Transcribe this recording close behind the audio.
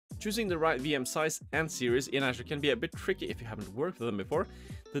Choosing the right VM size and series in Azure can be a bit tricky if you haven't worked with them before.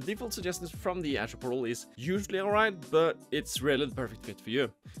 The default suggestions from the Azure portal is usually alright, but it's rarely the perfect fit for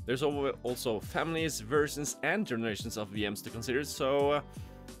you. There's also families, versions and generations of VMs to consider, so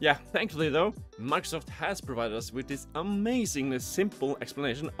yeah, thankfully though, Microsoft has provided us with this amazingly simple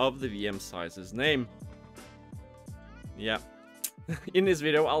explanation of the VM size's name. Yeah. In this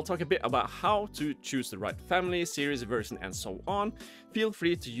video, I'll talk a bit about how to choose the right family, series, version, and so on. Feel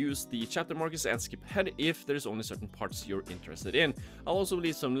free to use the chapter markers and skip ahead if there's only certain parts you're interested in. I'll also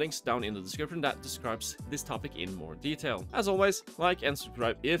leave some links down in the description that describes this topic in more detail. As always, like and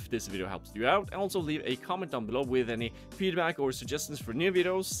subscribe if this video helps you out, and also leave a comment down below with any feedback or suggestions for new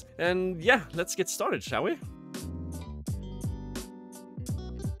videos. And yeah, let's get started, shall we?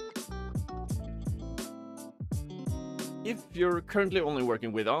 If you're currently only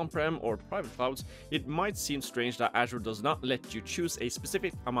working with on-prem or private clouds, it might seem strange that Azure does not let you choose a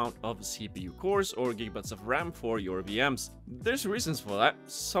specific amount of CPU cores or gigabytes of RAM for your VMs. There's reasons for that,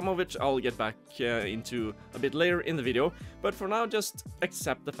 some of which I'll get back into a bit later in the video, but for now just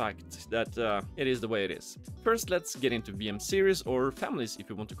accept the fact that it is the way it is. First, let's get into VM series, or families if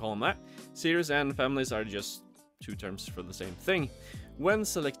you want to call them that. Series and families are just two terms for the same thing. When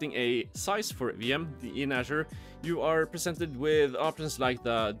selecting a size for a VM in Azure, you are presented with options like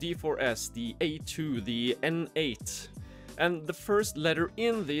the D4S, the A2, the N8, and the first letter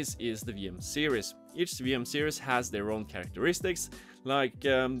in this is the VM series. Each VM series has their own characteristics, like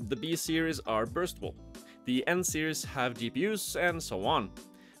the B series are burstable, the N series have GPUs, and so on.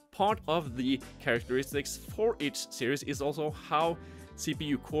 Part of the characteristics for each series is also how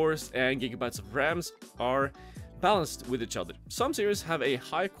CPU cores and gigabytes of RAMs are balanced with each other. Some series have a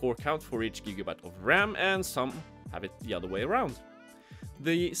high core count for each gigabyte of RAM, and some have it the other way around.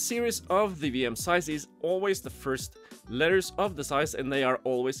 The series of the VM size is always the first letters of the size, and they are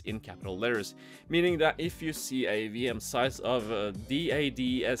always in capital letters, meaning that if you see a VM size of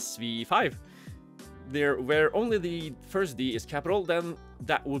DADSV5 there where only the first D is capital, then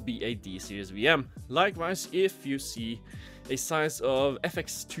that would be a D series VM. Likewise, if you see a size of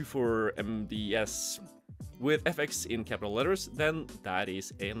FX24MDS with FX in capital letters, then that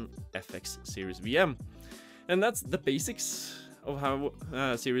is an FX series VM. And that's the basics of how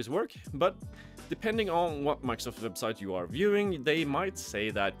series work, but depending on what Microsoft website you are viewing, they might say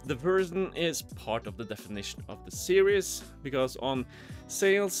that the version is part of the definition of the series, because on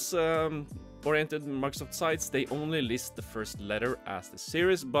sales oriented Microsoft sites, they only list the first letter as the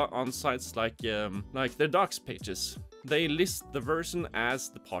series, but on sites like their docs pages, they list the version as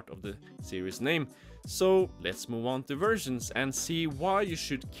the part of the series name. So let's move on to versions and see why you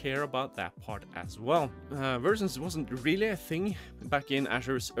should care about that part as well. Versions wasn't really a thing back in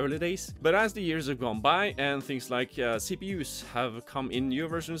Azure's early days, but as the years have gone by and things like CPUs have come in new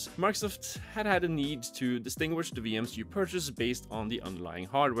versions, Microsoft had a need to distinguish the VMs you purchase based on the underlying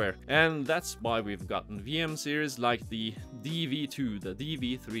hardware. And that's why we've gotten VM series like the DV2, the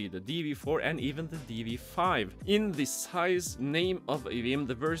DV3, the DV4, and even the DV5. In the size name of a VM,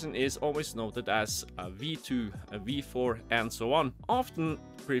 the version is always noted as a V2, a V4, and so on, often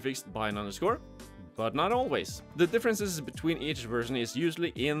prefixed by an underscore, but not always. The differences between each version is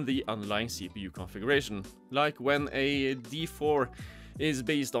usually in the underlying CPU configuration, like when a D4 is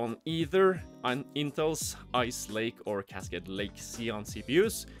based on either an Intel's Ice Lake or Cascade Lake Xeon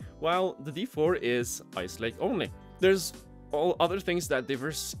CPUs, while the D4 is Ice Lake only. There's all other things that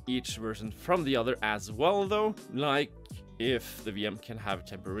differs each version from the other as well though, like if the VM can have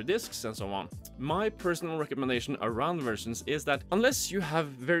temporary disks and so on. My personal recommendation around versions is that unless you have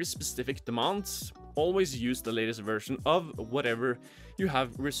very specific demands, always use the latest version of whatever you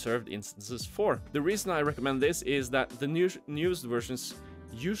have reserved instances for. The reason I recommend this is that the newest versions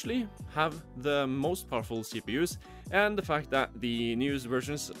usually have the most powerful CPUs, and the fact that the newest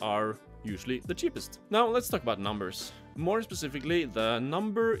versions are usually the cheapest. Now let's talk about numbers. More specifically, the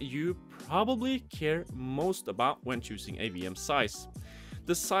number you probably care most about when choosing a VM size.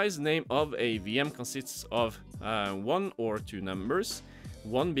 The size name of a VM consists of one or two numbers,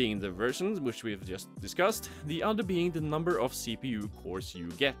 one being the version, which we've just discussed, the other being the number of CPU cores you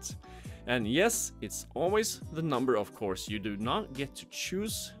get. And yes, it's always the number of cores. You do not get to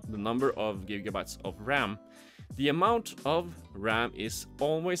choose the number of gigabytes of RAM. The amount of RAM is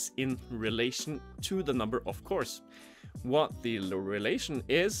always in relation to the number of cores. What the relation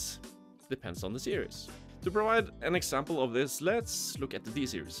is depends on the series. To provide an example of this, let's look at the D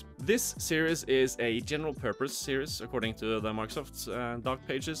series. This series is a general purpose series according to the Microsoft's doc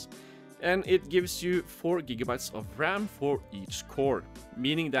pages, and it gives you 4 gigabytes of RAM for each core,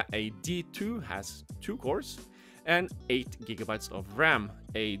 meaning that a D2 has 2 cores and 8 GB of RAM.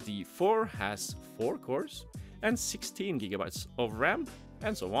 A D4 has 4 cores and 16 GB of RAM,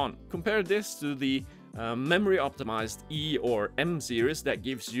 and so on. Compare this to the memory optimized E or M series that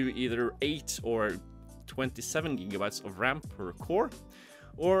gives you either 8 or 27 GB of RAM per core,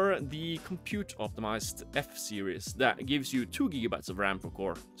 or the compute optimized F series that gives you 2 GB of RAM per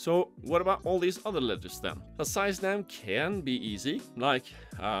core. So what about all these other letters then? A size name can be easy, like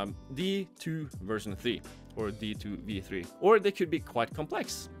D2 version 3 or D2 V3, or they could be quite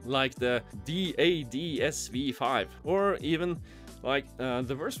complex, like the DADSV5, or even like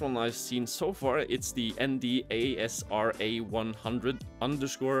the worst one I've seen so far, it's the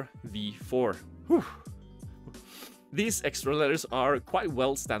NDASRA100_V4. Whew. These extra letters are quite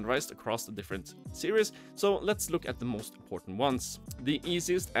well standardized across the different series, so let's look at the most important ones. The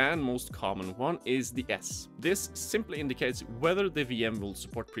easiest and most common one is the S. This simply indicates whether the VM will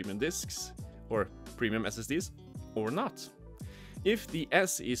support premium disks or premium SSDs or not. If the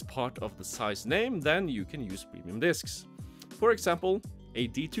S is part of the size name, then you can use premium disks. For example, a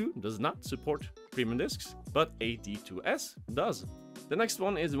D2 does not support premium disks, but a D2S does. The next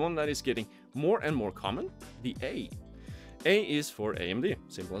one is one that is getting more and more common, the A. A is for AMD,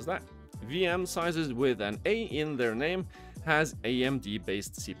 simple as that. VM sizes with an A in their name has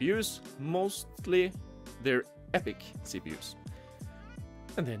AMD-based CPUs, mostly they're EPYC CPUs.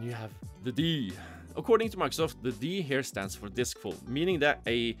 And then you have the D. According to Microsoft, the D here stands for diskful, meaning that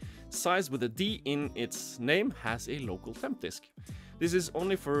a size with a D in its name has a local temp disk. This is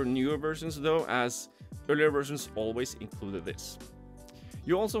only for newer versions though, as earlier versions always included this.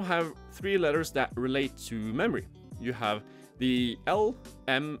 You also have 3 letters that relate to memory. You have the L,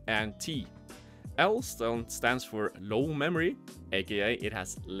 M, and T. L stands for low memory, aka it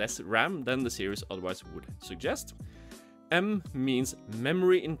has less RAM than the series otherwise would suggest. M means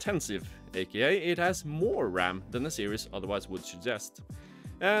memory intensive, aka it has more RAM than the series otherwise would suggest.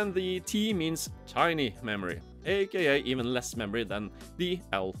 And the T means tiny memory, aka even less memory than the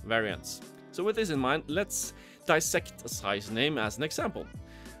L variants. So with this in mind, let's dissect a size name as an example.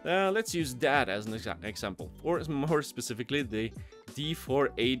 Let's use that as an example, or more specifically the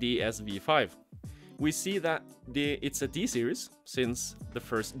D4ADSV5. We see that it's a D series, since the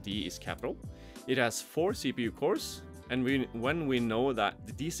first D is capital. It has 4 CPU cores, and when we know that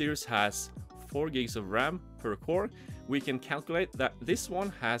the D series has 4 gigs of RAM per core, we can calculate that this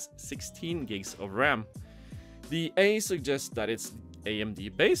one has 16 gigs of RAM. The A suggests that it's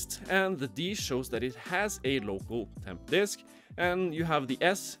AMD based, and the D shows that it has a local temp disk, and you have the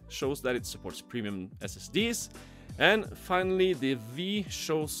S shows that it supports premium SSDs, and finally the V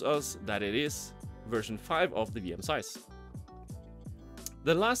shows us that it is version 5 of the VM size.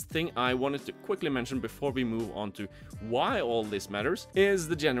 The last thing I wanted to quickly mention before we move on to why all this matters is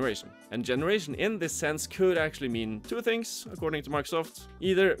the generation. And generation in this sense could actually mean 2 things according to Microsoft: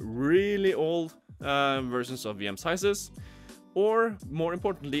 either really old versions of VM sizes, or more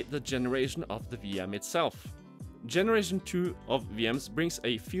importantly, the generation of the VM itself. Generation 2 of VMs brings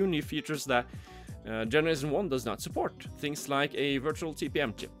a few new features that Generation 1 does not support. Things like a virtual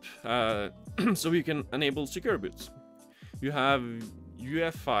TPM chip, so you can enable secure boots. You have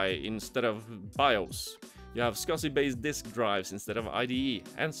UEFI instead of BIOS. You have SCSI-based disk drives instead of IDE,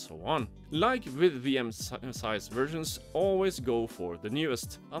 and so on. Like with VM size versions, always go for the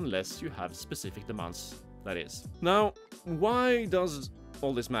newest, unless you have specific demands, that is. Now, why does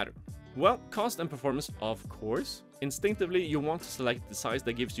all this matter? Well, cost and performance, of course. Instinctively, you want to select the size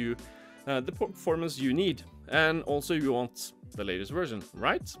that gives you the performance you need, and also you want the latest version,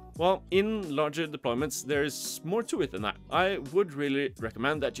 right? Well, in larger deployments, there's more to it than that. I would really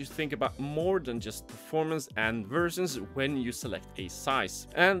recommend that you think about more than just performance and versions when you select a size.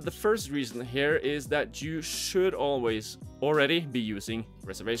 And the first reason here is that you should always already be using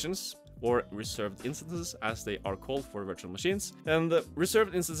reservations, or reserved instances as they are called for virtual machines. And the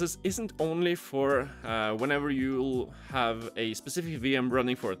reserved instances isn't only for whenever you'll have a specific VM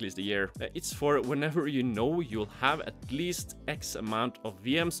running for at least a year. It's for whenever you know you'll have at least X amount of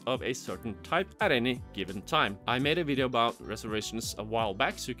VMs of a certain type at any given time. I made a video about reservations a while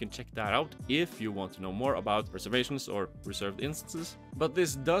back, so you can check that out if you want to know more about reservations or reserved instances. But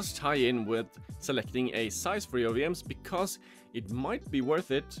this does tie in with selecting a size for your VMs, because it might be worth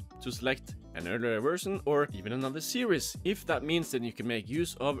it to select an earlier version or even another series, if that means that you can make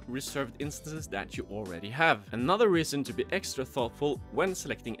use of reserved instances that you already have. Another reason to be extra thoughtful when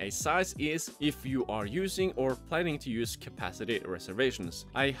selecting a size is if you are using or planning to use capacity reservations.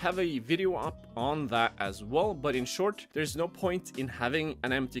 I have a video up on that as well, but in short, there's no point in having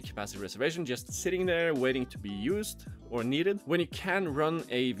an empty capacity reservation just sitting there waiting to be used or needed, when you can run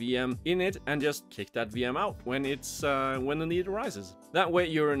a VM in it and just kick that VM out when when the need arises. That way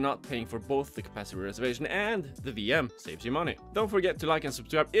you're not paying for both the capacity reservation and the VM, saves you money. Don't forget to like and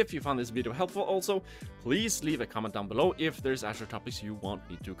subscribe if you found this video helpful. Also, please leave a comment down below if there's Azure topics you want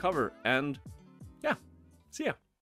me to cover. And yeah, see ya.